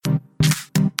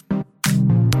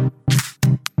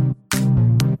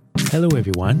Hello,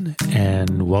 everyone,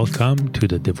 and welcome to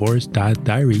the Divorce Dad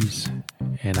Diaries.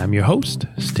 And I'm your host,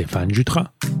 Stéphane Jutras.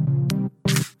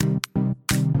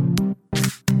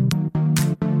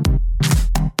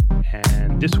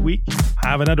 And this week, I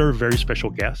have another very special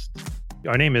guest.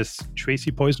 Her name is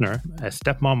Tracy Poizner, a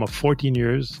stepmom of 14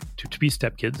 years to 3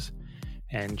 stepkids.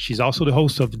 And she's also the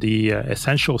host of the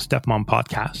Essential Stepmom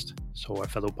podcast. So a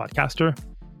fellow podcaster,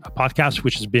 a podcast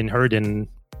which has been heard in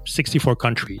 64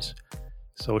 countries.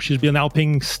 So she's been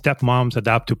helping stepmoms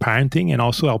adapt to parenting and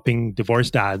also helping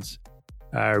divorced dads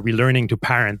relearning to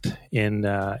parent in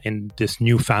this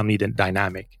new family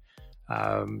dynamic.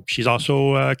 She's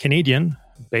also Canadian,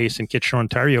 based in Kitchener,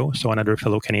 Ontario. So another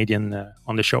fellow Canadian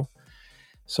on the show.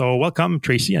 So welcome,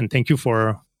 Tracy, and thank you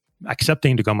for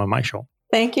accepting to come on my show.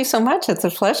 Thank you so much. It's a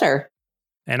pleasure.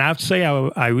 And I have to say,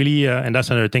 I really, and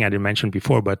that's another thing I didn't mention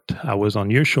before, but I was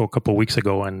on your show a couple of weeks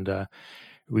ago and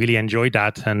really enjoyed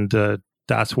that. And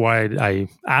that's why I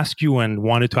asked you and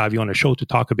wanted to have you on the show to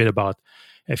talk a bit about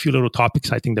a few little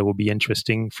topics I think that will be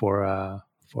interesting for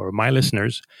my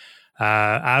listeners.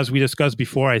 As we discussed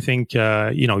before, I think,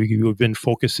 you've been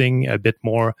focusing a bit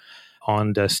more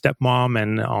on the stepmom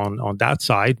and on that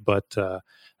side. But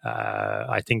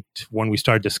I think when we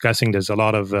start discussing, there's a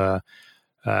lot of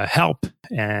help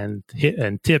and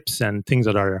tips and things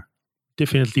that are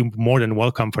definitely more than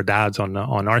welcome for dads on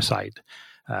our side,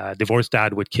 divorced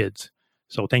dad with kids.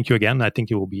 So thank you again. I think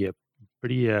it will be a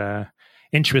pretty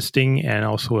interesting and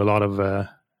also a lot of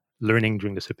learning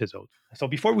during this episode. So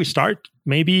before we start,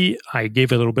 maybe I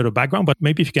gave a little bit of background, but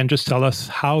maybe if you can just tell us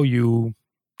how you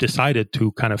decided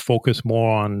to kind of focus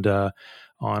more on the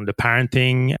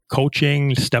parenting,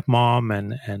 coaching,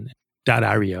 stepmom, and that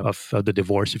area of the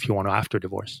divorce, if you want to, after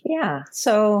divorce. Yeah.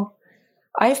 So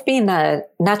I've been a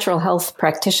natural health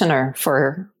practitioner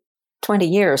for 20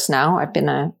 years now. I've been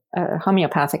a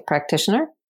homeopathic practitioner.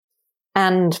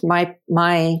 And my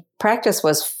practice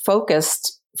was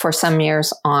focused for some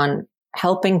years on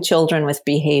helping children with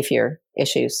behavior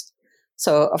issues.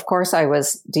 So, of course, I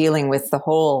was dealing with the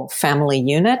whole family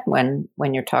unit. When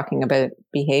you're talking about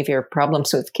behavior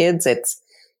problems with kids, it's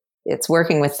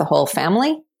working with the whole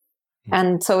family. Mm-hmm.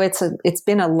 And so it's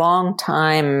been a long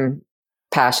time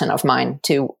passion of mine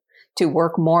to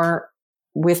work more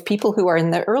with people who are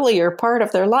in the earlier part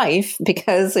of their life,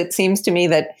 because it seems to me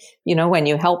that, when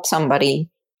you help somebody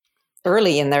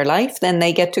early in their life, then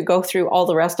they get to go through all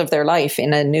the rest of their life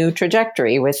in a new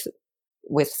trajectory with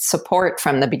support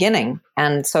from the beginning.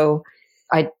 And so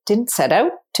I didn't set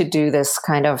out to do this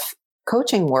kind of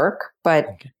coaching work, but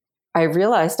I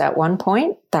realized at one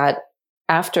point that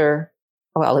after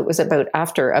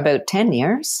about 10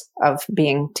 years of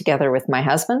being together with my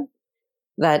husband,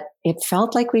 that it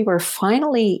felt like we were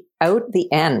finally out the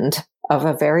end of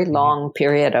a very long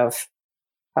period of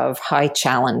high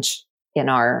challenge in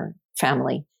our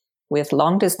family, with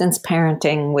long distance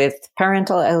parenting, with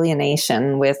parental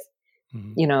alienation, with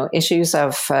issues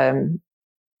of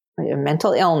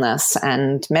mental illness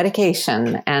and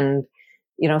medication and,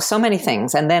 so many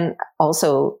things. And then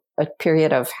also a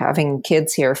period of having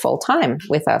kids here full time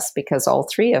with us, because all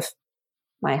 3 of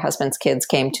my husband's kids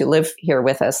came to live here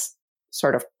with us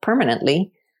sort of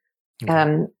permanently.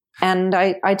 And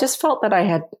I just felt that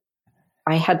I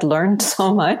had learned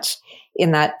so much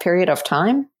in that period of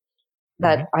time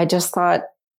that I just thought,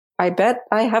 I bet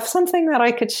I have something that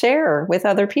I could share with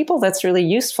other people that's really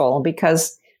useful,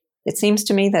 because it seems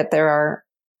to me that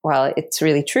it's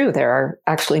really true. There are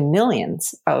actually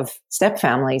millions of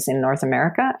stepfamilies in North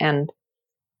America and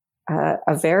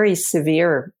a very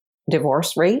severe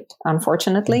divorce rate,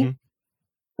 unfortunately. Mm-hmm.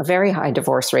 A very high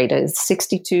divorce rate is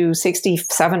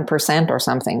 67% or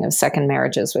something of second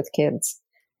marriages with kids.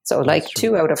 So that's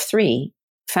 2 out of 3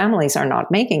 families are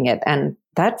not making it. And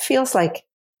that feels like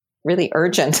really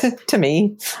urgent to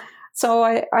me. So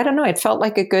I don't know, it felt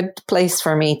like a good place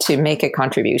for me to make a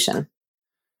contribution.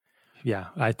 Yeah,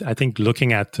 I think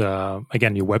looking at,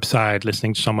 again, your website,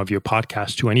 listening to some of your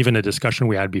podcasts too, and even the discussion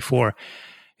we had before,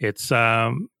 it's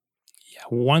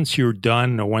once you're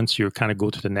done or once you kind of go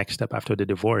to the next step after the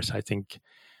divorce, I think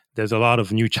there's a lot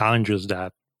of new challenges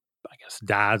that I guess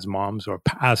dads, moms, or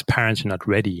as parents are not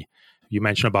ready. You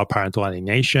mentioned about parental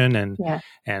alienation and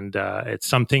it's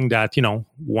something that,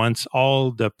 once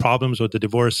all the problems with the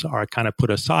divorce are kind of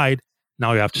put aside,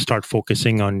 now you have to start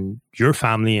focusing on your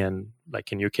family. And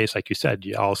like in your case, like you said,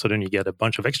 all of a sudden you get a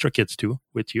bunch of extra kids too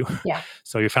with you. Yeah.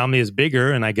 So your family is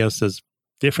bigger, and I guess there's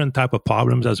different type of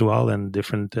problems as well and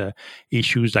different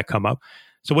issues that come up.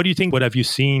 So what do you think? What have you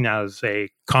seen as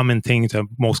a common thing, the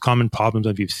most common problems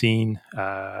that you've seen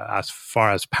as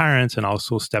far as parents and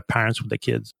also step parents with the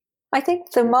kids? I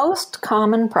think the most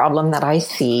common problem that I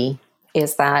see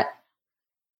is that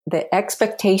the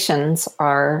expectations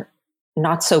are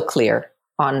not so clear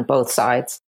on both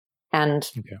sides. And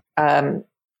Okay.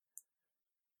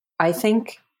 I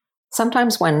think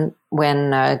sometimes when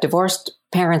divorced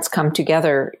parents come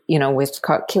together, with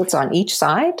kids on each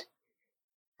side,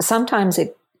 sometimes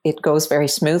it goes very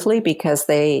smoothly because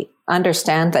they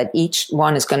understand that each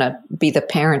one is going to be the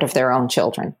parent of their own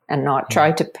children and not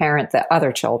try to parent the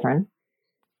other children.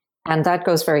 And that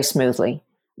goes very smoothly.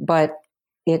 But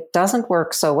it doesn't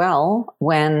work so well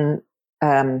when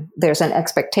there's an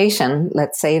expectation,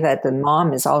 let's say that the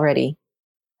mom is already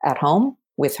at home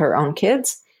with her own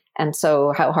kids. And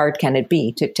so how hard can it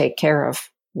be to take care of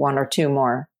one or two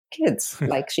more kids?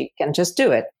 Like she can just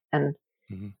do it and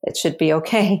it should be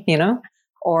okay,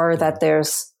 or that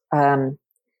there's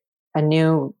a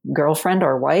new girlfriend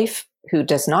or wife who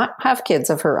does not have kids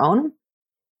of her own.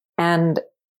 And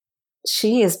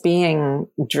she is being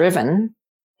driven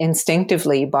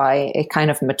instinctively by a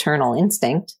kind of maternal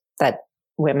instinct that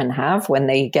women have when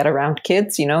they get around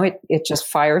kids. It just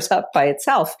fires up by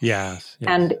itself. Yes.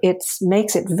 And it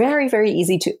makes it very, very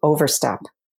easy to overstep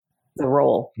the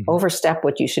role, overstep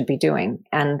what you should be doing.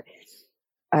 And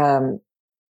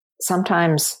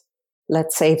sometimes,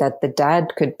 let's say that the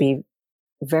dad could be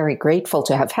very grateful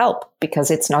to have help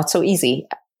because it's not so easy.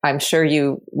 I'm sure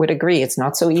you would agree it's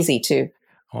not so easy to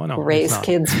raise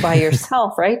kids by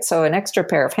yourself, right? So an extra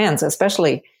pair of hands,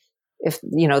 especially if,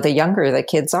 the younger the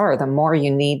kids are, the more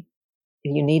you need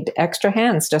extra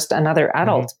hands, just another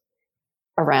adult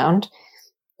around.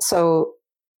 So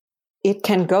it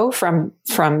can go from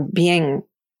being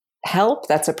help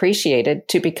that's appreciated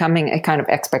to becoming a kind of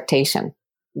expectation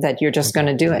that you're just going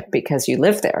to do it because you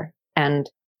live there. And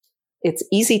it's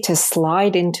easy to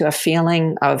slide into a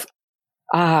feeling of,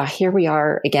 here we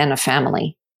are again, a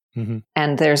family.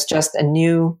 And there's just a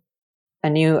new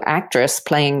actress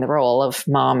playing the role of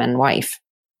mom and wife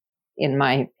in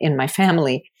my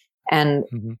family.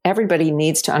 And everybody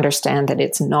needs to understand that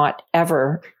it's not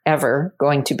ever, ever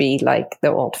going to be like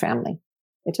the old family.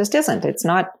 It just isn't. It's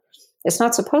not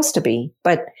supposed to be,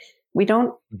 but we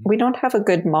don't have a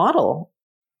good model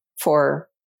for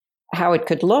how it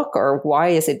could look or why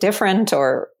is it different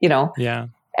or, Yeah.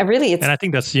 And really it's, and I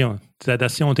think that's,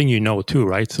 that's the only thing too,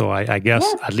 right? So I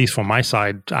guess, at least from my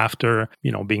side, after,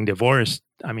 being divorced,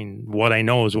 I mean, what I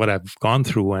know is what I've gone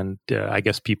through. And I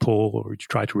guess people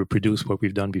try to reproduce what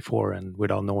we've done before and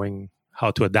without knowing how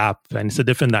to adapt. And it's a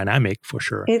different dynamic for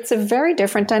sure. It's a very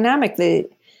different dynamic. The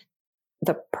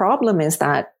problem is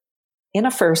that in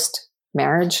a first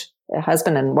marriage, a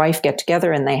husband and wife get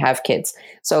together and they have kids.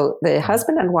 So the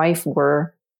husband and wife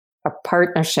were a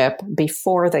partnership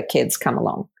before the kids come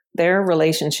along. Their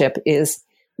relationship is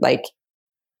like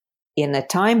in a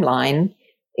timeline,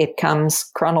 it comes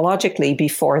chronologically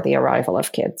before the arrival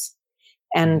of kids.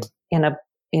 And in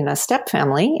a step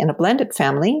family, in a blended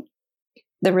family,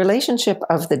 the relationship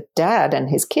of the dad and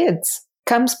his kids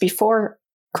comes before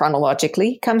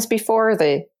chronologically, comes before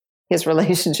his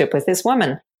relationship with this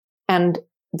woman. And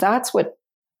that's what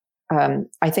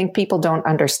I think people don't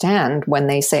understand when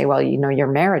they say, well, your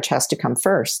marriage has to come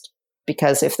first,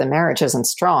 because if the marriage isn't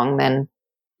strong, then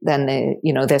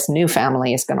this new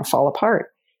family is going to fall apart.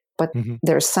 But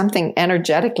there's something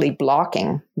energetically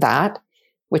blocking that,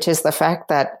 which is the fact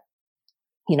that,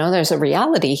 there's a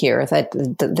reality here that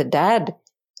the dad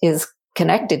is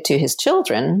connected to his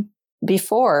children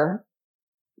before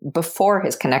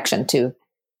his connection to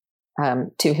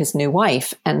his new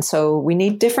wife. And so we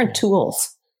need different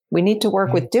tools. We need to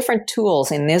work with different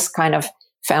tools in this kind of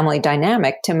family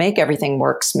dynamic to make everything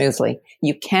work smoothly.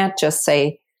 You can't just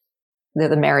say that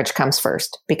the marriage comes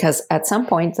first, because at some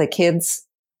point the kids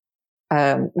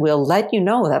will let you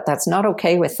know that that's not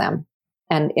okay with them.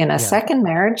 And in a second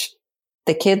marriage,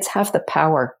 the kids have the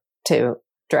power to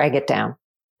drag it down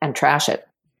and trash it.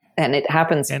 And it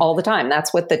happens all the time.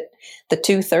 That's what the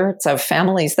 2/3 of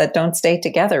families that don't stay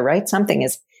together, right? Something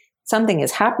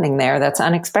is happening there that's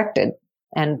unexpected.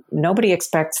 And nobody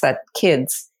expects that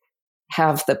kids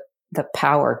have the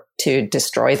power to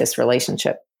destroy this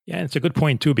relationship. Yeah, it's a good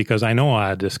point too, because I know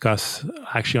I discussed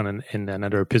actually in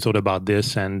another episode about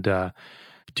this. And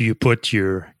do you put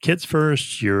your kids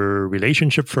first, your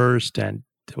relationship first? And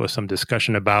there was some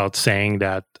discussion about saying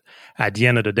that at the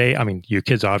end of the day, I mean, your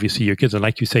kids, and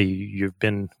like you say, you've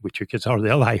been with your kids all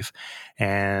their life,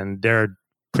 and they're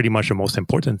pretty much the most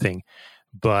important thing.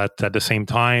 But at the same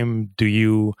time, do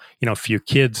you, if your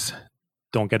kids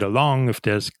don't get along, if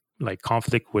there's like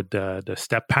conflict with the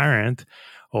step parent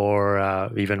or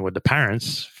even with the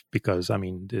parents, because I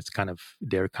mean, it's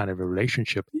they're kind of a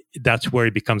relationship, that's where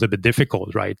it becomes a bit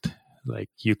difficult, right? Like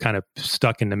you kind of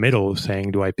stuck in the middle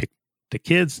saying, do I pick the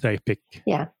kids? Do I pick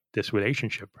Yeah. this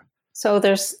relationship? So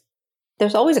there's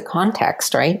always a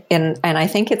context, right? And I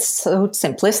think it's so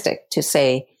simplistic to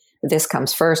say this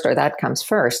comes first or that comes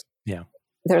first. Yeah.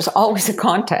 There's always a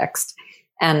context.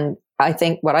 And I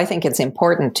think it's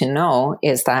important to know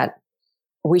is that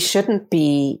we shouldn't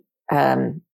be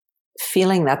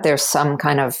feeling that there's some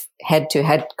kind of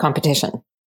head-to-head competition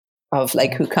of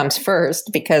like who comes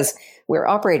first, because we're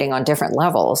operating on different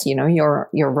levels. You know, your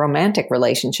romantic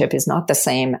relationship is not the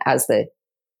same as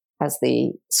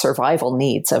the survival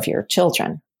needs of your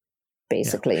children,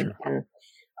 basically. Yeah, sure. And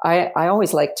I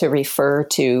always like to refer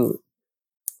to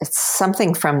it's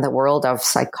something from the world of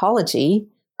psychology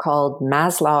called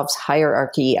Maslow's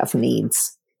hierarchy of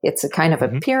needs. It's a kind of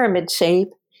a pyramid shape,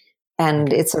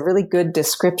 and it's a really good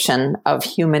description of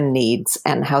human needs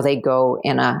and how they go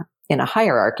in a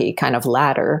hierarchy, kind of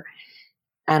ladder.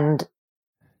 And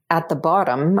at the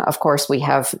bottom, of course, we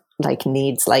have like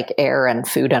needs like air and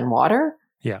food and water.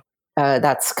 Yeah.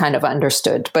 That's kind of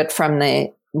understood. But from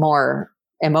the more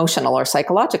emotional or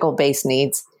psychological based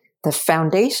needs, the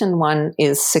foundation one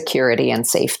is security and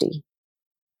safety.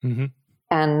 Mm-hmm.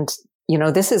 And, you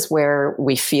know, this is where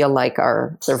we feel like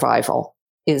our survival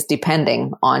is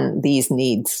depending on these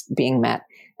needs being met.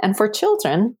 And for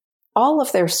children, all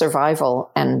of their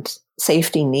survival and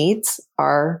safety needs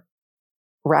are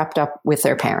wrapped up with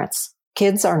their parents.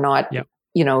 Kids are not,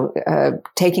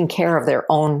 taking care of their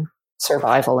own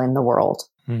survival in the world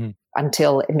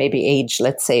until maybe age,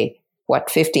 let's say,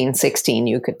 15, 16,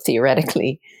 you could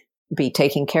theoretically be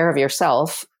taking care of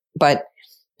yourself. But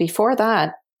before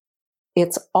that,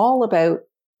 it's all about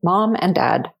mom and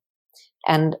dad.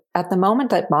 And at the moment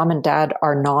that mom and dad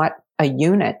are not a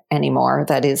unit anymore,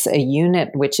 that is a unit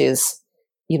which is,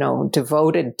 you know,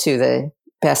 devoted to the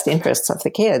best interests of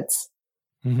the kids,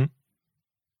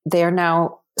 they're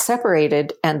now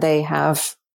separated, and they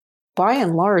have, by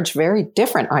and large, very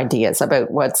different ideas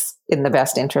about what's in the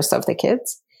best interest of the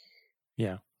kids.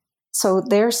 Yeah. So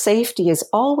their safety is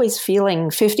always feeling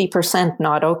 50%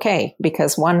 not okay,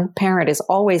 because one parent is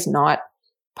always not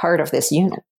part of this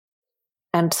unit.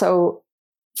 And so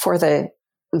for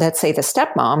let's say the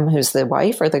stepmom, who's the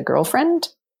wife or the girlfriend,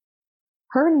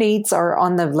 her needs are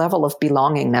on the level of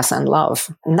belongingness and love.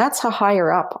 And that's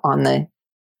higher up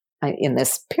in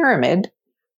this pyramid,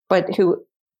 but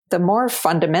the more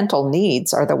fundamental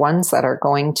needs are the ones that are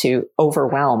going to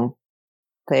overwhelm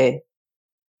the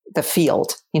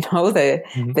field, you know,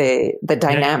 the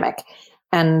dynamic.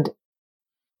 Yeah. And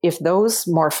if those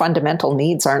more fundamental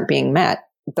needs aren't being met,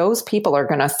 those people are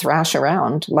going to thrash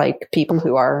around like people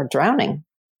who are drowning,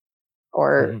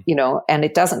 or, you know, and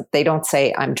they don't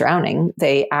say I'm drowning.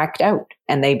 They act out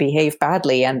and they behave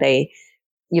badly, and they,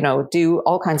 you know, do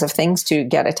all kinds of things to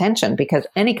get attention, because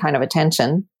any kind of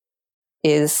attention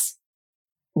is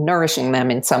nourishing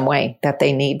them in some way that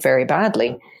they need very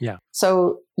badly. Yeah.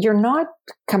 So you're not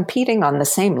competing on the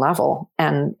same level,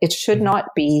 and it should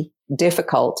not be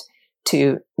difficult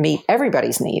to meet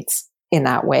everybody's needs in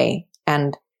that way.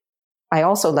 And I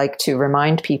also like to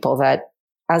remind people that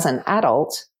as an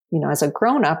adult, you know, as a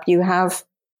grown-up, you have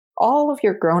all of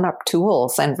your grown-up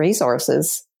tools and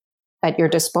resources at your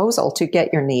disposal to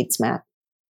get your needs met.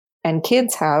 And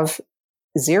kids have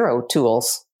zero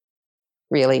tools,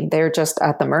 really. They're just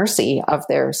at the mercy of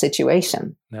their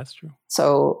situation. That's true.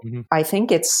 So I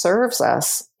think it serves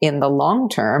us in the long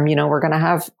term. You know, we're going to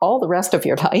have all the rest of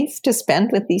your life to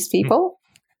spend with these people.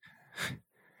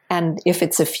 And if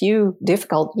it's a few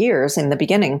difficult years in the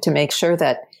beginning, to make sure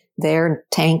that their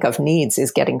tank of needs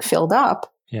is getting filled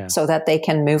up so that they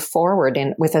can move forward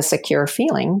with a secure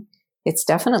feeling, it's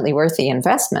definitely worth the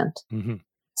investment.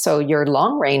 So your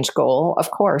long range goal, of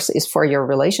course, is for your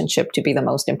relationship to be the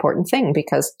most important thing,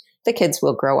 because the kids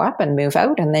will grow up and move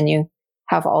out, and then you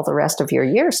have all the rest of your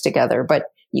years together. But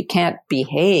you can't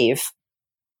behave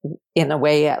in a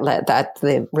way that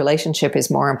the relationship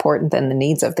is more important than the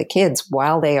needs of the kids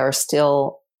while they are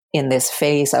still in this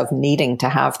phase of needing to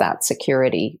have that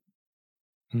security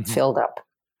filled up.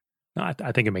 No,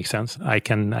 I think it makes sense. I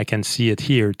can see it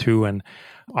here too, and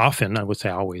often, I would say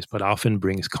always, but often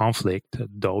brings conflict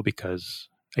though, because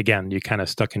again, you're kind of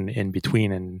stuck in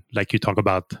between, and like you talk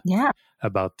about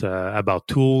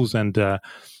tools, and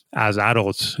as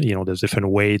adults, you know, there's different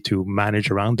way to manage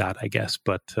around that, I guess,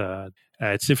 but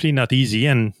it's definitely not easy.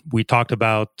 And we talked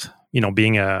about, you know,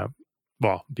 being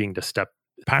the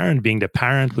parent being the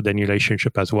parent with the new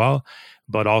relationship as well,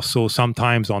 but also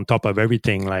sometimes on top of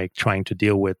everything, like trying to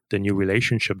deal with the new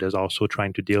relationship, there's also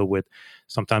trying to deal with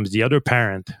sometimes the other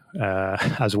parent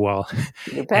as well,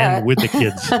 and with the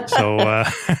kids. So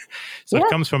so it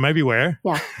comes from everywhere.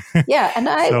 Yeah. And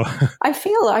So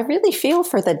I really feel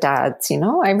for the dads,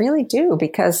 I really do,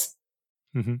 because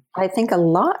I think a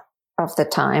lot of the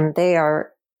time they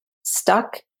are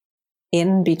stuck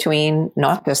in between,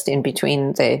 not just in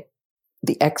between the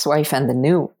ex-wife and the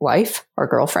new wife or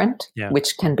girlfriend,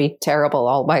 which can be terrible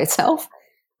all by itself.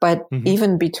 But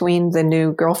even between the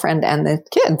new girlfriend and the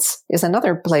kids is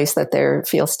another place that they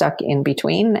feel stuck in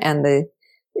between. And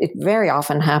it very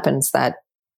often happens that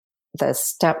the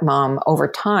stepmom over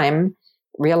time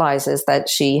realizes that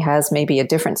she has maybe a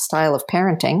different style of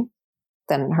parenting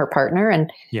than her partner.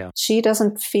 And she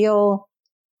doesn't feel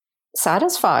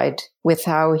satisfied with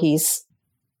how he's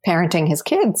parenting his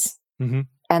kids.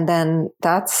 And then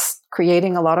that's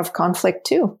creating a lot of conflict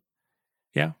too.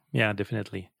 Yeah,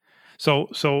 definitely.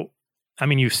 So, I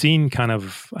mean, you've seen kind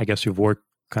of, I guess you've worked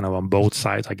kind of on both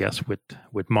sides, I guess,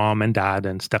 with mom and dad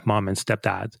and stepmom and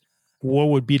stepdad. What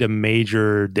would be the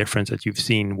major difference that you've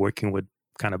seen working with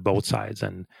kind of both sides?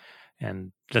 And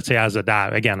let's say as a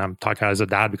dad, again, I'm talking as a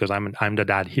dad because I'm the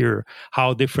dad here.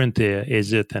 How different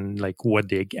is it, and like what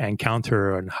they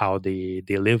encounter and how they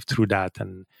live through that,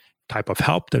 and type of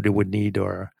help that they would need,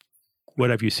 or what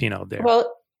have you seen out there?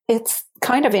 Well, it's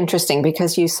kind of interesting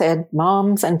because you said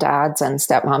moms and dads and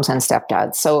stepmoms and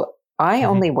stepdads. So I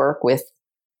only work with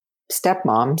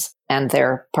stepmoms and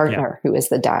their partner, who is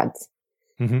the dad.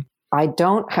 I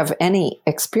don't have any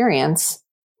experience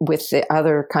with the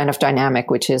other kind of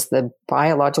dynamic, which is the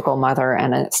biological mother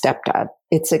and a stepdad.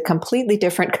 It's a completely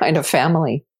different kind of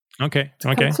family. Okay.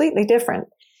 Completely different.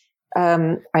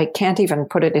 I can't even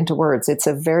put it into words. It's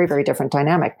a very, very different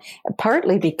dynamic,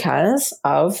 partly because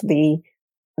of the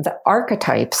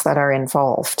archetypes that are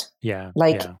involved.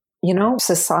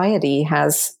 Society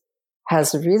has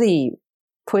really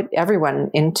put everyone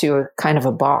into a kind of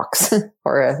a box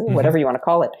or whatever you want to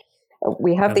call it.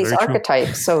 We have these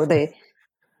archetypes. So the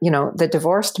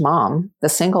divorced mom, the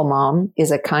single mom,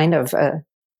 is a kind of a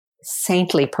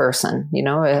saintly person,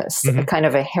 a kind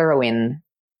of a heroine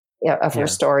of her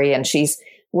story. And she's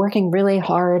working really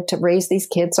hard to raise these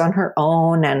kids on her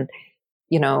own. And,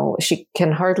 she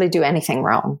can hardly do anything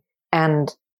wrong. And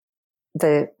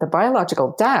the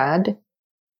biological dad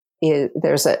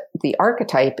the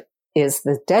archetype is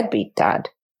the deadbeat dad,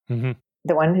 the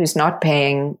one who's not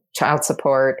paying child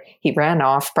support. He ran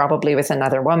off probably with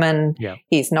another woman.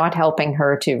 He's not helping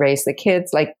her to raise the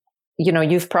kids. Like,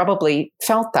 you've probably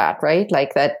felt that, right?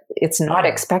 Like that it's not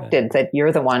expected that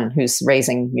you're the one who's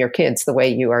raising your kids the way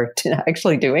you are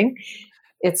actually doing.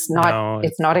 It's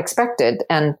not expected.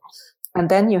 And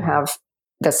then you have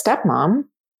the stepmom,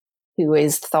 who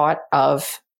is thought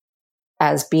of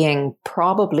as being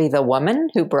probably the woman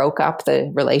who broke up the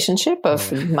relationship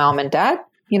of mom and dad,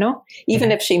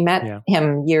 even if she met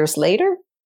him years later.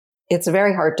 It's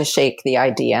very hard to shake the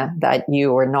idea that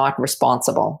you are not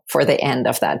responsible for the end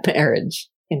of that marriage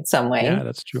in some way. Yeah,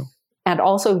 that's true. And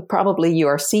also probably you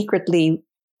are secretly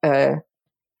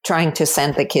trying to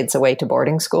send the kids away to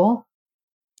boarding school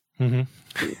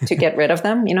to get rid of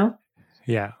them,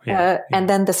 And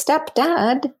then the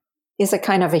stepdad is a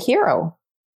kind of a hero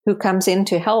who comes in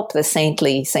to help the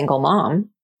saintly single mom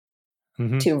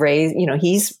to raise,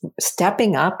 he's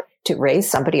stepping up to raise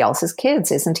somebody else's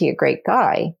kids. Isn't he a great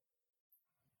guy?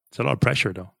 It's a lot of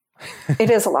pressure, though. It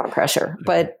is a lot of pressure,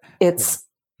 but it's,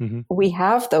 we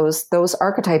have those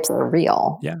archetypes that are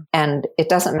real. Yeah. And it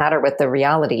doesn't matter what the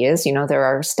reality is. There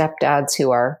are stepdads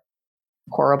who are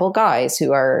horrible guys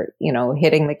who are,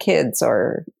 hitting the kids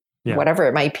or whatever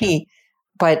it might be.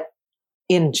 But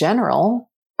in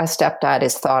general, a stepdad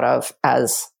is thought of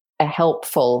as a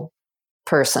helpful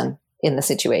person in the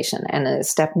situation. And a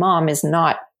stepmom is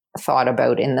not thought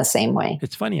about in the same way.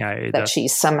 It's funny that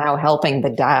she's somehow helping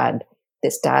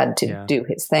this dad to do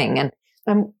his thing.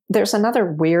 And there's another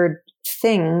weird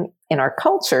thing in our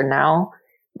culture now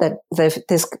that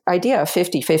this idea of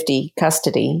 50-50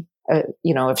 custody,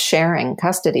 of sharing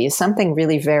custody is something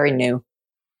really very new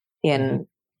in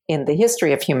the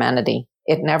history of humanity.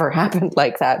 It never happened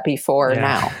like that before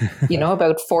now.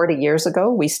 About 40 years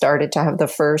ago, we started to have the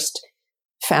first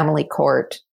family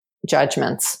court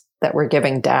judgments that were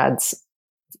giving dads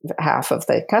half of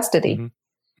the custody.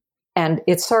 And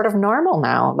it's sort of normal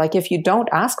now. Like if you don't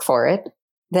ask for it,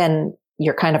 then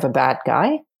you're kind of a bad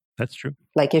guy. That's true.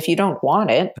 Like if you don't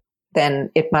want it, then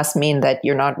it must mean that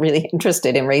you're not really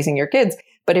interested in raising your kids.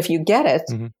 But if you get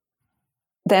it,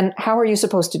 then how are you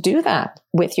supposed to do that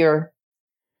with your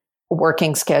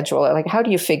working schedule? Like, how do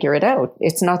you figure it out?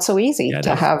 It's not so easy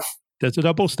to have. There's a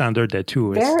double standard there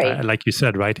too. Very. Like you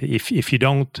said, right? If you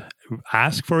don't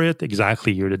ask for it,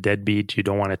 exactly, you're the deadbeat. You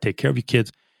don't want to take care of your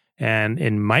kids. And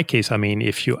in my case, I mean,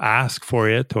 if you ask for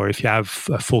it, or if you have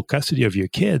full custody of your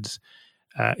kids,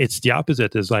 it's the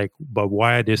opposite. It's like, but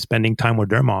why are they spending time with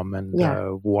their mom? And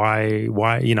why,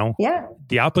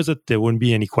 the opposite, there wouldn't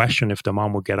be any question if the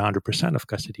mom would get 100% of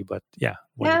custody. But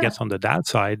when it gets on the dad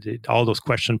side, all those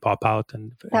questions pop out.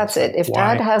 And that's it. If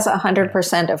dad has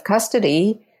 100% of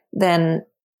custody, then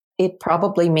it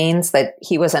probably means that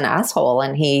he was an asshole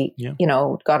and he,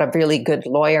 got a really good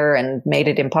lawyer and made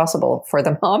it impossible for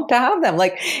the mom to have them.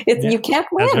 Like, you can't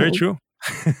win. That's very true.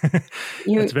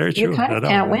 That's very true. You kind of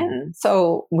can't win.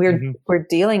 So we're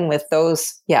dealing with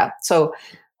those. Yeah. So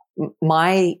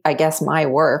I guess my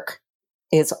work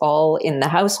is all in the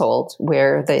household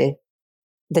where the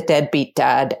deadbeat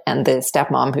dad and the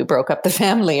stepmom who broke up the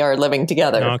family are living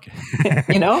together.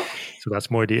 Okay. So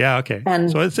that's more okay. And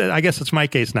so I guess it's my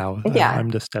case now. Yeah. I'm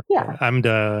the I'm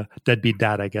the deadbeat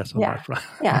dad, I guess, on that front.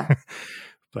 Yeah.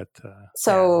 But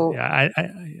so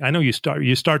I know you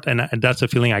start, and that's a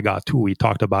feeling I got too. We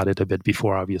talked about it a bit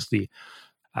before, obviously.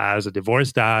 As a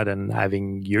divorced dad and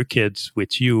having your kids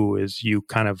with you, is you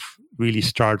kind of really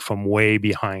start from way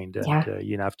behind. And,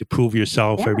 you have to prove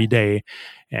yourself every day.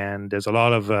 And there's a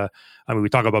lot of, we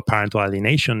talk about parental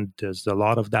alienation. There's a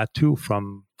lot of that too,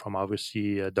 from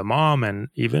obviously the mom and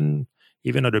even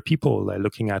other people,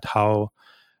 looking at how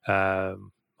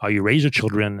you raise your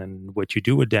children and what you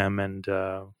do with them. And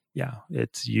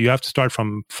you have to start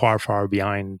from far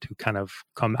behind to kind of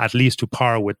come at least to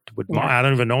par with mom. I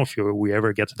don't even know if we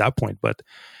ever get to that point, but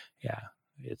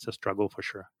it's a struggle for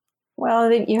sure.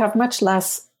 Well, you have much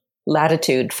less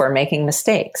latitude for making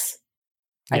mistakes,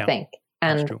 I think.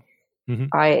 And that's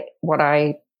true. What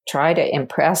I try to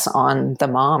impress on the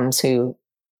moms who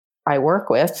I work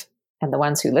with and the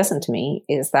ones who listen to me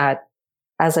is that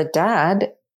as a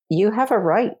dad, you have a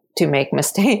right to make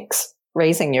mistakes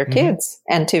raising your kids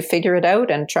and to figure it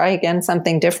out and try again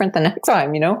something different the next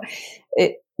time.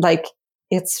 It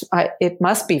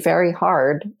must be very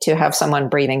hard to have someone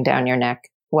breathing down your neck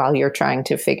while you're trying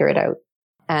to figure it out.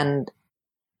 And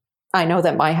I know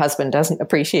that my husband doesn't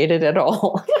appreciate it at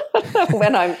all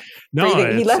when I'm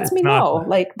breathing. He lets me know,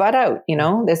 butt out,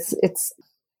 it's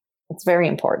very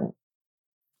important.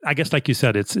 I guess, like you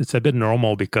said, it's a bit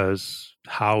normal because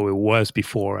how it was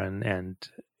before, and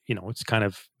it's kind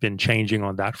of been changing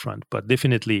on that front. But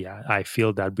definitely, I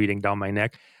feel that breathing down my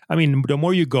neck. I mean, the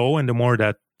more you go, and the more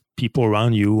that people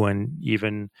around you, and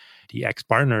even the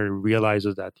ex-partner,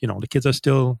 realizes that the kids are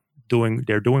still doing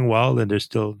well, and they're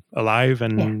still alive,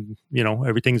 and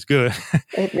everything's good.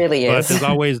 It really is. But there's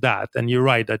always that, and you're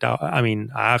right. That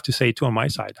I have to say too, on my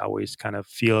side, I always kind of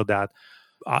feel that.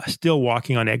 Still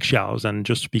walking on eggshells, and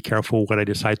just be careful what I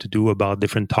decide to do about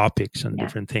different topics and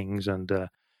different things, and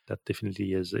that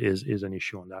definitely is an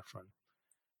issue on that front.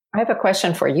 I have a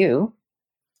question for you.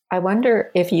 I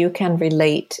wonder if you can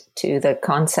relate to the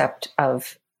concept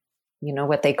of,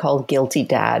 what they call guilty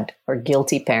dad or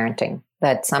guilty parenting,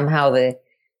 that somehow the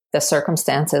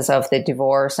circumstances of the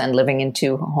divorce and living in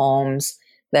two homes,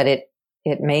 that it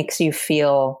makes you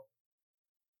feel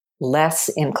less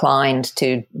inclined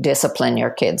to discipline your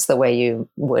kids the way you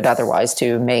would otherwise,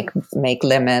 to make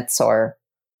limits or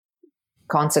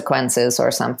consequences or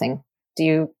something.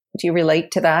 Do you relate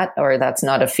to that, or that's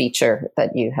not a feature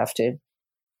that you have to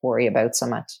worry about so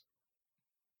much?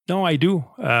 No, I do.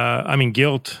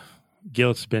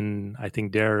 Guilt's been, I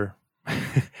think, there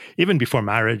even before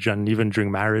marriage and even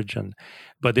during marriage,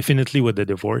 but definitely with the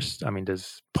divorce.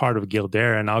 There's part of guilt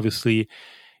there, and obviously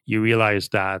you realize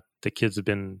that the kids have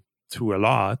been through a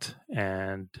lot,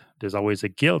 and there's always a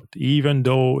guilt, even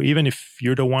if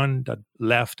you're the one that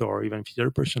left, or even if the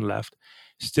other person left,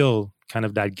 still kind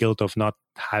of that guilt of not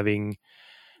having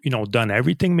done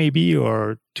everything, maybe,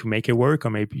 or to make it work, or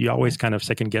maybe you always kind of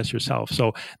second guess yourself.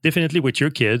 So definitely with your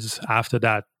kids, after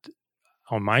that,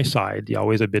 on my side, you're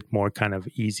always a bit more kind of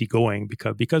easygoing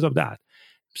because of that.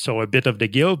 So a bit of the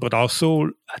guilt, but also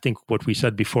I think what we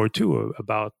said before too,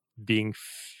 about being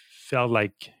felt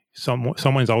like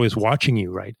someone's always watching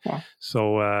you, right? Yeah.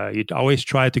 So you'd always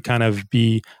try to kind of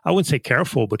be, I wouldn't say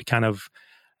careful, but kind of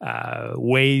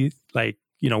weigh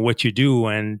what you do,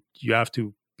 and you have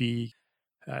to be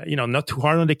not too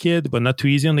hard on the kid, but not too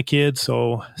easy on the kid.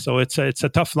 So it's a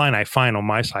tough line, I find, on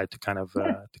my side to kind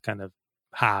of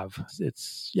have.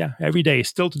 It's every day,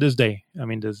 still to this day.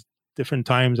 There's different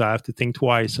times I have to think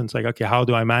twice, and it's like, okay, how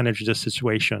do I manage this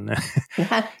situation?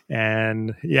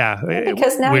 And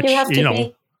because now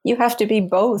you have to be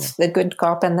both the good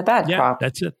cop and the bad cop.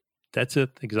 That's it. That's it,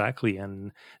 exactly.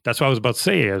 And that's what I was about to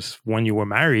say is when you were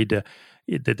married,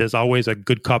 there's always a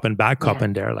good cop and bad cop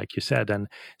in there, like you said. And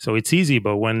so it's easy,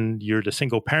 but when you're the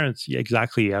single parents,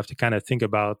 exactly, you have to kind of think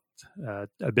about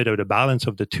a bit of the balance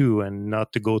of the two and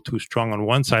not to go too strong on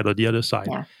one side or the other side.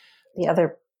 Yeah. The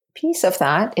other piece of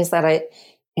that is that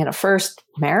in a first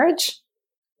marriage,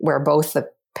 where both the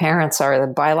parents are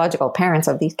the biological parents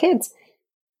of these kids,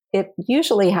 it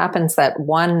usually happens that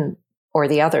one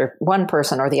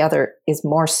person or the other is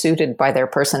more suited by their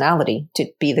personality to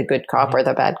be the good cop or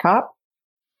the bad cop.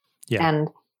 Yeah. And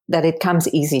that it comes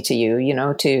easy to you,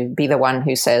 to be the one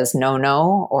who says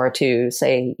no, or to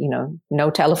say, no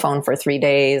telephone for 3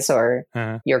 days, or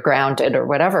you're grounded or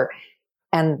whatever.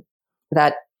 And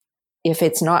that if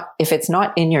it's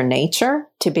not in your nature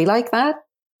to be like that,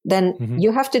 then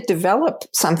you have to develop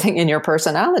something in your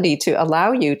personality to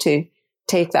allow you to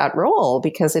take that role,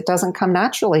 because it doesn't come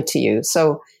naturally to you.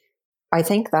 So I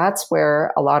think that's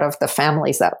where a lot of the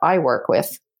families that I work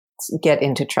with get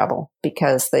into trouble,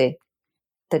 because the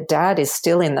dad is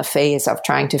still in the phase of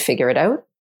trying to figure it out.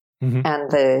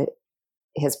 And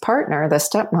his partner, the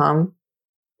stepmom,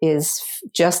 is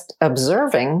just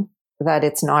observing that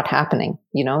it's not happening,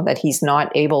 that he's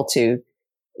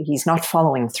not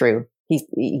following through.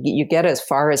 You get as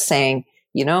far as saying,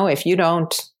 if you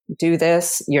don't do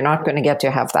this, you're not going to get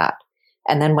to have that.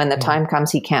 And then when the time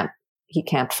comes, he can't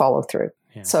follow through.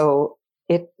 Yeah. So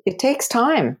it takes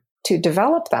time to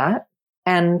develop that.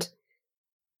 And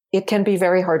it can be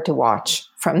very hard to watch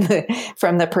from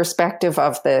the perspective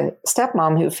of the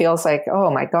stepmom, who feels like, oh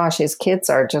my gosh, his kids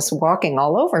are just walking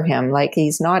all over him, like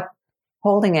he's not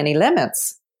holding any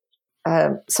limits.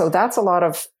 So that's a lot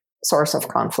of source of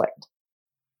conflict.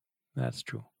 That's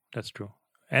true.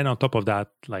 And on top of that,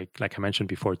 like I mentioned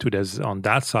before too, there's on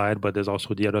that side, but there's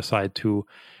also the other side too,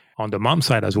 on the mom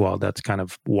side as well. That's kind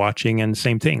of watching, and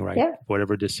same thing, right? Yeah.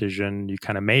 Whatever decision you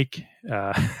kind of make,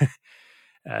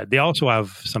 they also have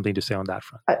something to say on that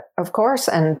front. Of course.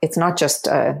 And it's not just,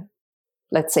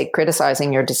 let's say,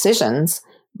 criticizing your decisions,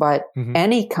 but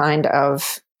any kind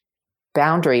of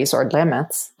boundaries or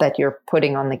limits that you're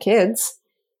putting on the kids.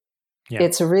 Yeah.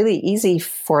 It's really easy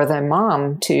for the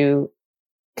mom to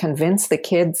convince the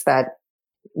kids that,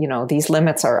 these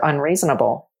limits are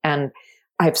unreasonable. And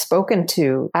I've spoken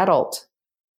to adult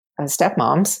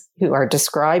stepmoms who are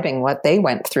describing what they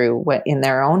went through when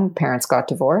their own parents got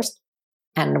divorced.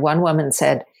 And one woman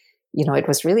said, it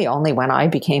was really only when I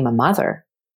became a mother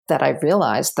that I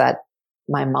realized that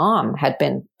my mom had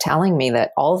been telling me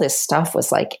that all this stuff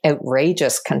was like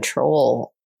outrageous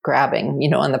control grabbing,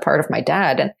 on the part of my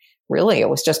dad. And really, it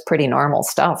was just pretty normal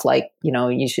stuff. Like,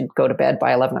 you should go to bed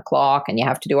by 11 o'clock and you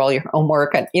have to do all your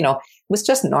homework. And, it was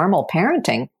just normal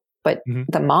parenting. But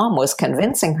the mom was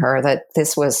convincing her that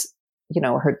this was,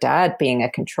 her dad being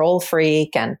a control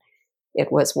freak, and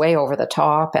it was way over the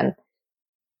top. And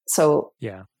so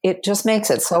it just makes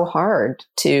it so hard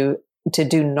to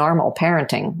do normal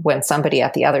parenting when somebody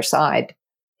at the other side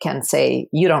can say,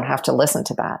 you don't have to listen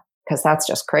to that, because that's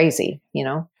just crazy,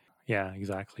 Yeah,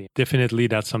 exactly. Definitely,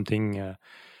 that's something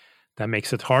that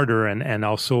makes it harder. And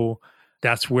also,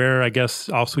 that's where I guess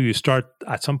also you start,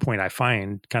 at some point, I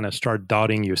find, kind of start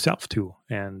doubting yourself too.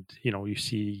 And, you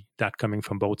see that coming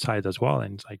from both sides as well.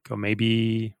 And it's like, oh,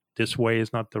 maybe this way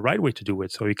is not the right way to do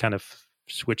it. So you kind of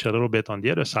switch a little bit on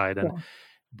the other side. And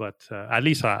But at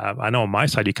least I know on my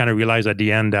side, you kind of realize at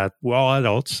the end that we're all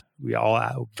adults. We all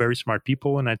are very smart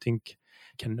people. And I think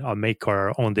can make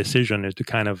our own decision is to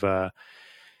kind of...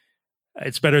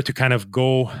 it's better to kind of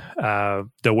go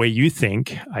the way you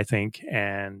think, I think,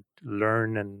 and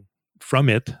learn from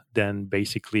it than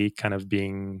basically kind of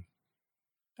being,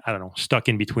 I don't know, stuck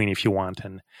in between, if you want,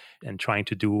 and trying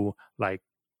to do like,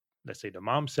 let's say, the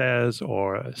mom says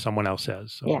or someone else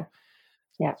says. So,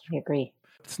 yeah, I agree.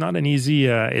 It's not an easy.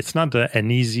 It's not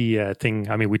an easy thing.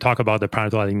 I mean, we talk about the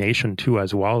parental alienation too,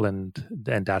 as well, and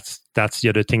that's the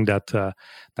other thing that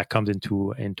comes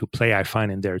into play. I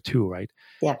find in there too, right?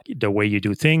 Yeah. The way you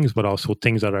do things, but also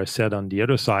things that are said on the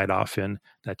other side often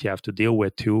that you have to deal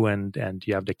with too, and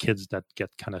you have the kids that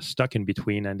get kind of stuck in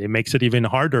between, and it makes it even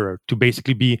harder to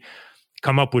basically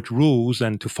come up with rules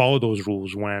and to follow those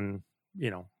rules when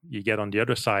you get on the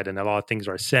other side and a lot of things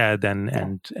are said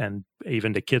and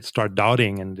even the kids start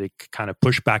doubting and they kind of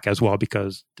push back as well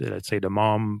because let's say the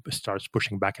mom starts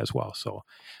pushing back as well. So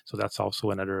that's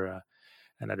also another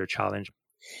challenge.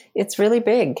 It's really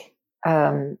big.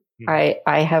 I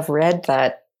have read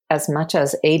that as much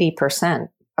as 80%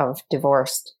 of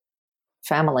divorced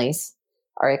families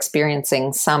are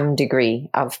experiencing some degree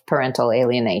of parental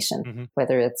alienation,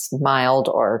 whether it's mild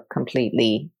or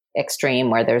completely extreme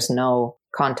where there's no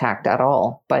contact at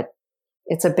all. But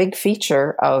it's a big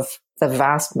feature of the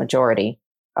vast majority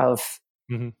of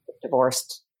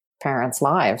divorced parents'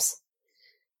 lives.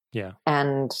 Yeah.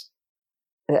 And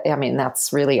I mean,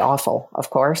 that's really awful, of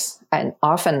course. And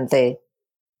often the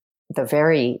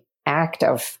very act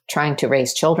of trying to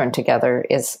raise children together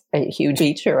is a huge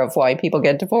feature of why people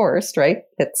get divorced, right?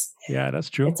 That's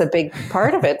true. It's a big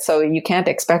part of it. So you can't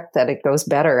expect that it goes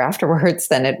better afterwards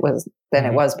than it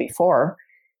was before.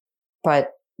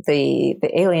 But the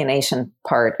alienation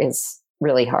part is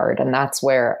really hard. And that's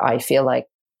where I feel like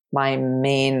my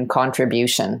main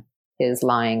contribution is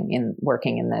lying in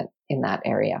working in that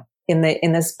area.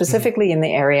 Specifically in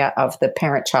the area of the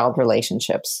parent-child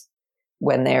relationships,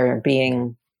 when they're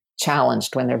being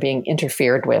challenged, when they're being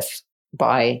interfered with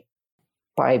by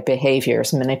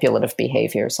behaviors, manipulative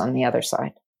behaviors on the other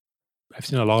side. I've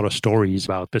seen a lot of stories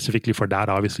about specifically for that,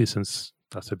 obviously, since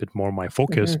that's a bit more my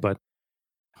focus, but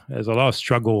there's a lot of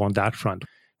struggle on that front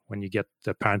when you get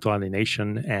the parental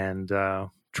alienation and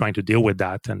trying to deal with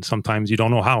that. And sometimes you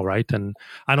don't know how, right? And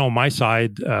I know on my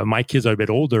side, my kids are a bit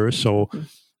older, so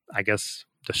I guess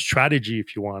the strategy,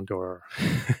 if you want, or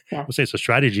I'll say it's a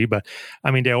strategy, but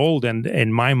I mean, they're old, and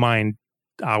in my mind,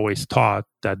 I always thought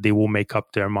that they will make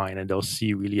up their mind and they'll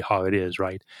see really how it is,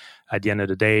 right? At the end of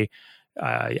the day,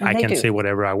 I can say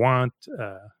whatever I want.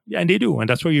 And they do. And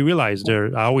that's where you realize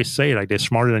I always say, like, they're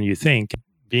smarter than you think.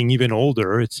 Being even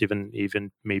older, it's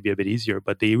even maybe a bit easier,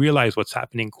 but they realize what's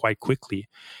happening quite quickly,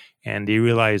 and they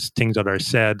realize things that are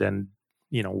said and,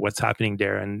 what's happening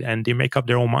there, and they make up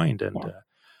their own mind.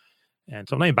 And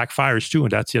sometimes it backfires too.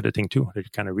 And that's the other thing too, that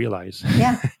you kind of realize.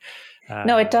 Yeah.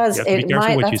 No, it does.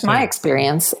 That's my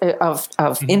experience of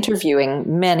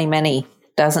interviewing many, many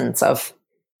dozens of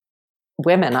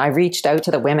women. I reached out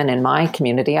to the women in my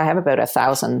community. I have about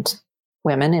 1,000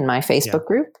 women in my Facebook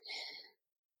group.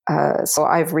 So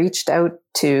I've reached out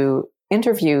to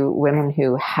interview women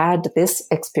who had this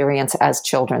experience as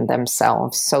children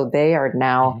themselves. So they are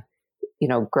now,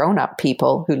 grown-up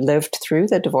people who lived through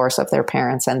the divorce of their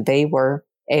parents, and they were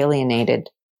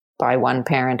alienated by one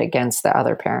parent against the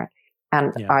other parent.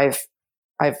 And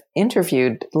I've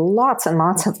interviewed lots and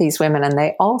lots of these women, and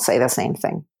they all say the same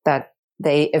thing, that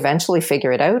they eventually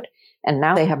figure it out. And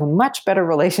now they have a much better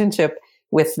relationship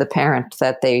with the parent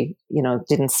that they,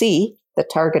 didn't see, the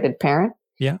targeted parent.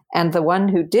 Yeah. And the one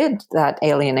who did that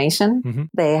alienation,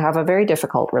 they have a very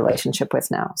difficult relationship with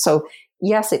now. So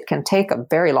yes, it can take a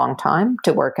very long time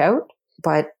to work out,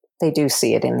 but they do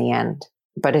see it in the end.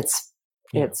 But it's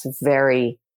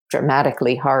very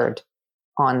dramatically hard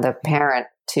on the parent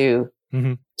to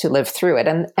live through it.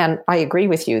 And I agree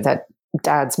with you that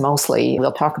dads mostly,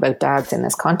 we'll talk about dads in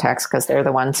this context because they're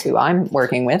the ones who I'm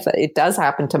working with. It does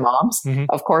happen to moms.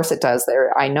 Of course it does.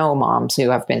 I know moms who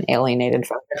have been alienated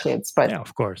from their kids, but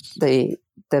of course, the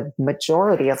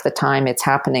majority of the time it's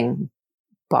happening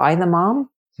by the mom.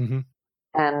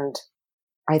 And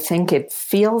I think it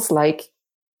feels like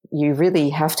you really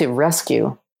have to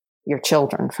rescue your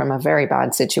children from a very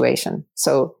bad situation.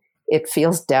 So it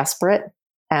feels desperate,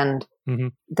 and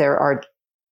there are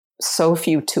so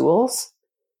few tools,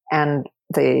 and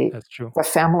the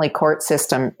family court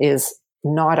system is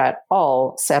not at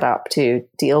all set up to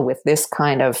deal with this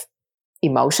kind of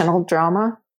emotional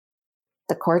drama.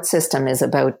 The court system is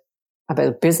about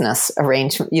business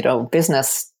arrangement,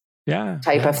 business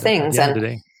type of things,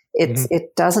 and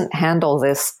it doesn't handle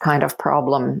this kind of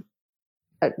problem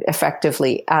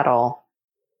effectively at all.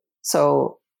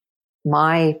 So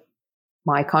my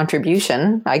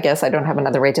contribution, I guess I don't have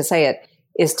another way to say it,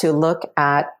 is to look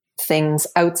at things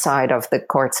outside of the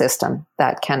court system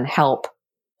that can help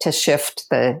to shift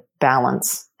the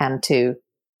balance and to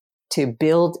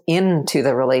build into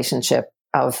the relationship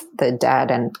of the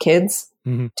dad and kids,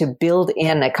 to build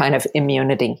in a kind of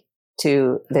immunity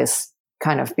to this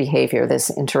kind of behavior,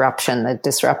 this interruption, the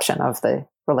disruption of the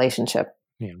relationship,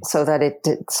 so that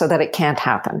it can't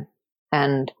happen.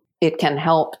 And it can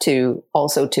help to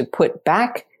also to put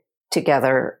back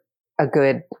together a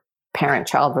good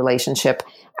parent-child relationship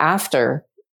after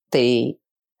the,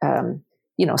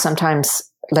 sometimes,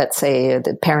 let's say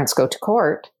the parents go to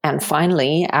court, and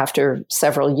finally, after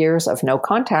several years of no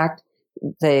contact,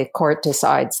 the court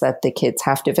decides that the kids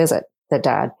have to visit the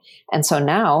dad. And so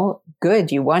now,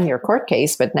 good, you won your court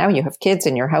case, but now you have kids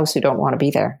in your house who don't want to be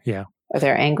there. Yeah. Or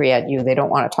they're angry at you. They don't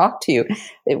want to talk to you.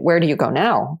 Where do you go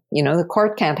now? The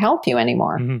court can't help you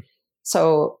anymore.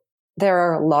 So there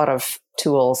are a lot of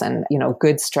tools and,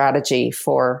 good strategy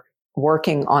for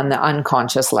working on the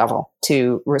unconscious level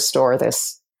to restore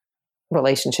this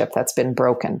relationship that's been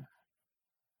broken.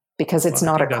 Because it's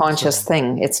not a conscious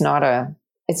thing. It's not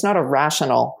a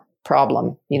rational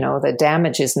problem. The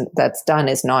damage that's done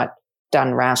is not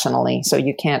done rationally. So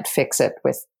you can't fix it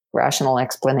with rational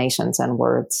explanations and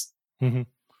words. Mm-hmm.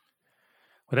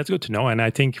 Well, that's good to know. And I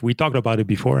think we talked about it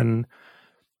before, and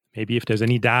maybe if there's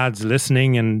any dads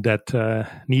listening and that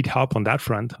need help on that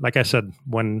front, like I said,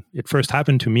 when it first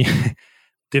happened to me,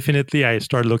 definitely I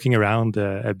started looking around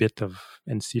a bit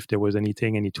and see if there was any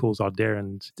tools out there.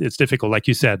 And it's difficult. Like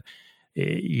you said,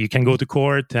 you can go to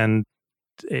court and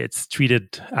it's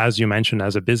treated, as you mentioned,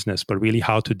 as a business, but really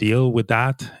how to deal with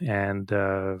that and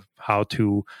how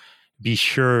to be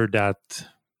sure that,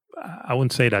 I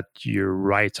wouldn't say that your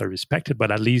rights are respected, but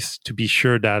at least to be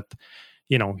sure that,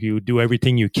 you do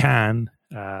everything you can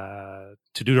to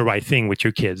do the right thing with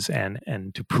your kids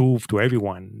and to prove to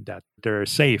everyone that they're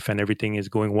safe and everything is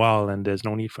going well and there's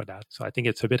no need for that. So I think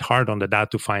it's a bit hard on the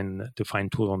dad to find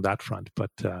tools on that front.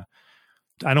 But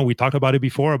I know we talked about it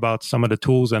before about some of the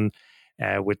tools and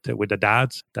with the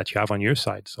dads that you have on your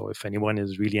side. So if anyone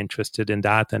is really interested in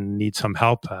that and needs some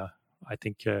help, I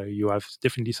think you have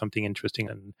definitely something interesting,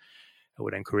 and I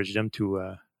would encourage them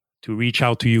to reach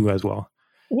out to you as well.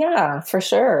 Yeah, for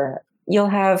sure. You'll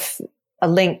have a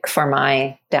link for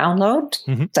my download,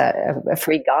 a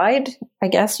free guide, I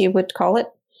guess you would call it,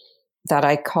 that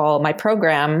I call my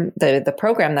program. The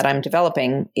program that I'm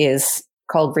developing is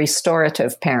called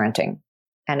Restorative Parenting.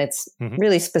 And it's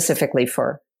really specifically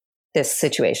for this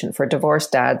situation, for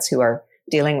divorced dads who are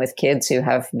dealing with kids who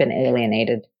have been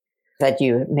alienated, that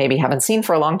you maybe haven't seen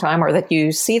for a long time, or that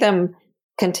you see them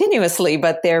continuously,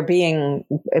 but they're being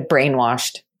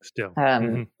brainwashed. Still,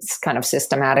 kind of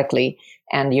systematically,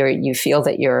 and you feel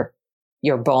that your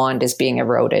bond is being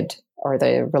eroded, or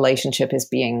the relationship is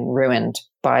being ruined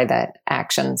by the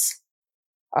actions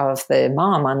of the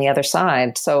mom on the other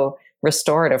side. So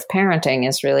restorative parenting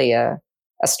is really a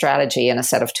strategy and a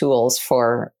set of tools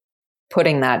for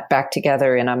putting that back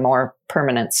together in a more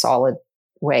permanent, solid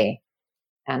way.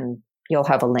 And you'll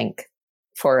have a link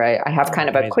for I have kind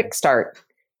of a quick start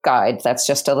guide that's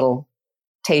just a little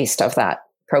taste of that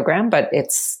program, but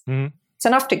it's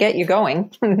enough to get you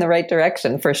going in the right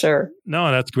direction for sure.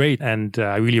 No, that's great. And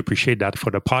I really appreciate that.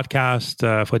 For the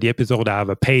podcast, for the episode, I have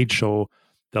a page. So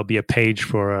there'll be a page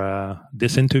for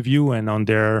this interview, and on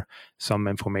there, some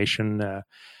information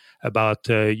about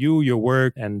you, your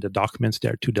work, and the documents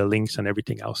there to the links and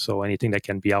everything else. So anything that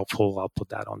can be helpful, I'll put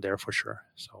that on there for sure.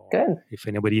 So good. If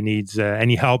anybody needs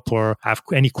any help or have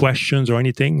any questions or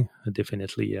anything,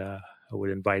 definitely I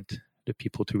would invite the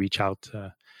people to reach out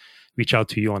to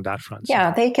you on that front.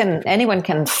 Yeah, anyone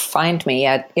can find me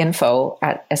at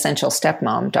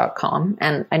info@essentialstepmom.com.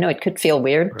 And I know it could feel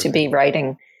weird to be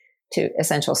writing to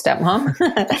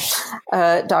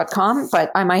essentialstepmom.com,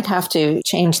 but I might have to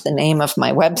change the name of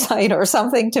my website or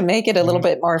something to make it a little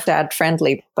bit more dad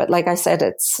friendly. But like I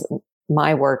said,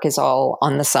 my work is all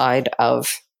on the side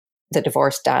of the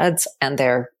divorced dads and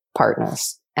their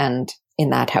partners and in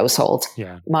that household.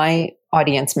 Yeah. My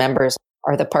audience members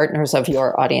are the partners of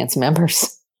your audience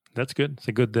members. That's good. It's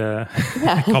a good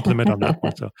compliment on that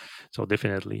one. So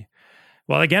definitely.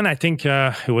 Well, again, I think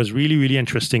it was really, really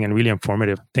interesting and really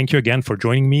informative. Thank you again for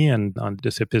joining me and on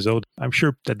this episode. I'm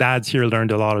sure the dads here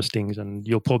learned a lot of things, and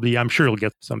I'm sure you'll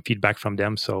get some feedback from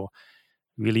them. So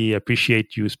really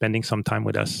appreciate you spending some time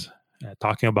with us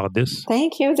talking about this.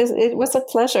 Thank you. It was a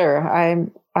pleasure.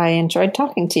 I enjoyed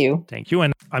talking to you. Thank you.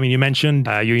 And you mentioned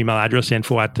your email address,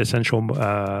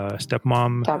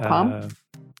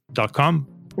 info@essentialstepmom.com.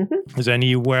 Is there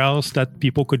anywhere else that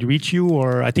people could reach you?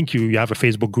 Or I think you have a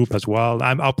Facebook group as well.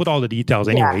 I'll put all the details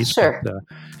anyways. Yeah, sure. But,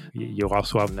 you'll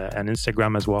also have an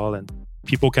Instagram as well. And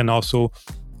people can also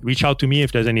reach out to me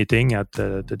if there's anything at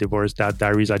the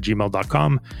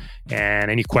divorcedatdiaries@gmail.com. And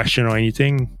any question or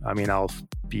anything, I'll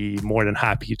be more than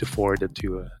happy to forward it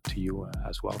to you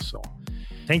as well. So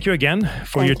thank you again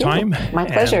for your time. My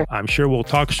pleasure. And I'm sure we'll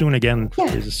talk soon again.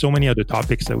 Yeah. There's so many other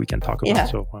topics that we can talk about. Yeah.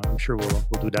 So I'm sure we'll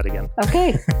do that again.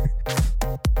 Okay.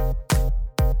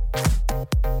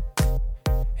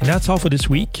 And that's all for this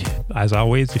week. As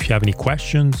always, if you have any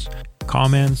questions,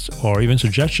 comments, or even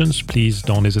suggestions, please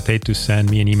don't hesitate to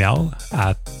send me an email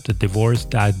at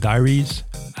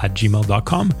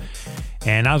thedivorcedatdiaries@gmail.com.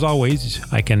 And as always,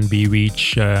 I can be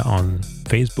reached on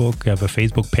Facebook. I have a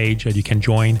Facebook page that you can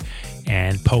join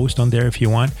and post on there if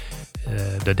you want.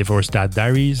 The Divorced Dad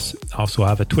Diaries. Also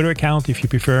have a Twitter account if you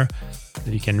prefer.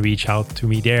 You can reach out to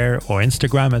me there, or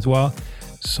Instagram as well.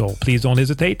 So please don't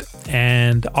hesitate.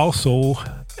 And also,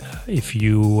 if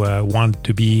you want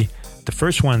to be the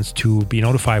first ones to be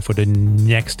notified for the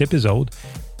next episode,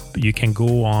 you can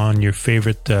go on your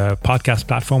favorite podcast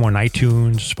platform on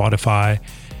iTunes, Spotify,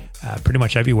 pretty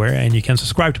much everywhere, and you can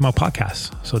subscribe to my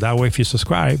podcast. So that way, if you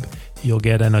subscribe, you'll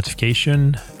get a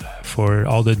notification for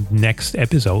all the next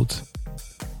episodes.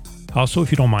 Also,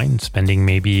 if you don't mind spending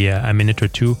maybe a minute or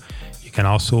two, you can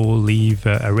also leave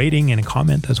a rating and a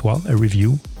comment as well, a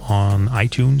review on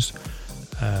iTunes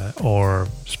or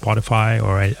Spotify,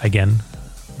 or again,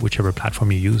 whichever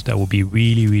platform you use. That would be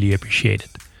really, really appreciated.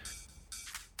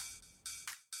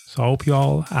 So I hope you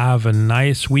all have a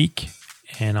nice week,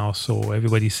 and also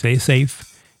everybody stay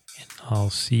safe. And I'll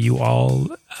see you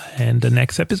all in the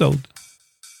next episode.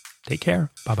 Take care.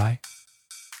 Bye-bye.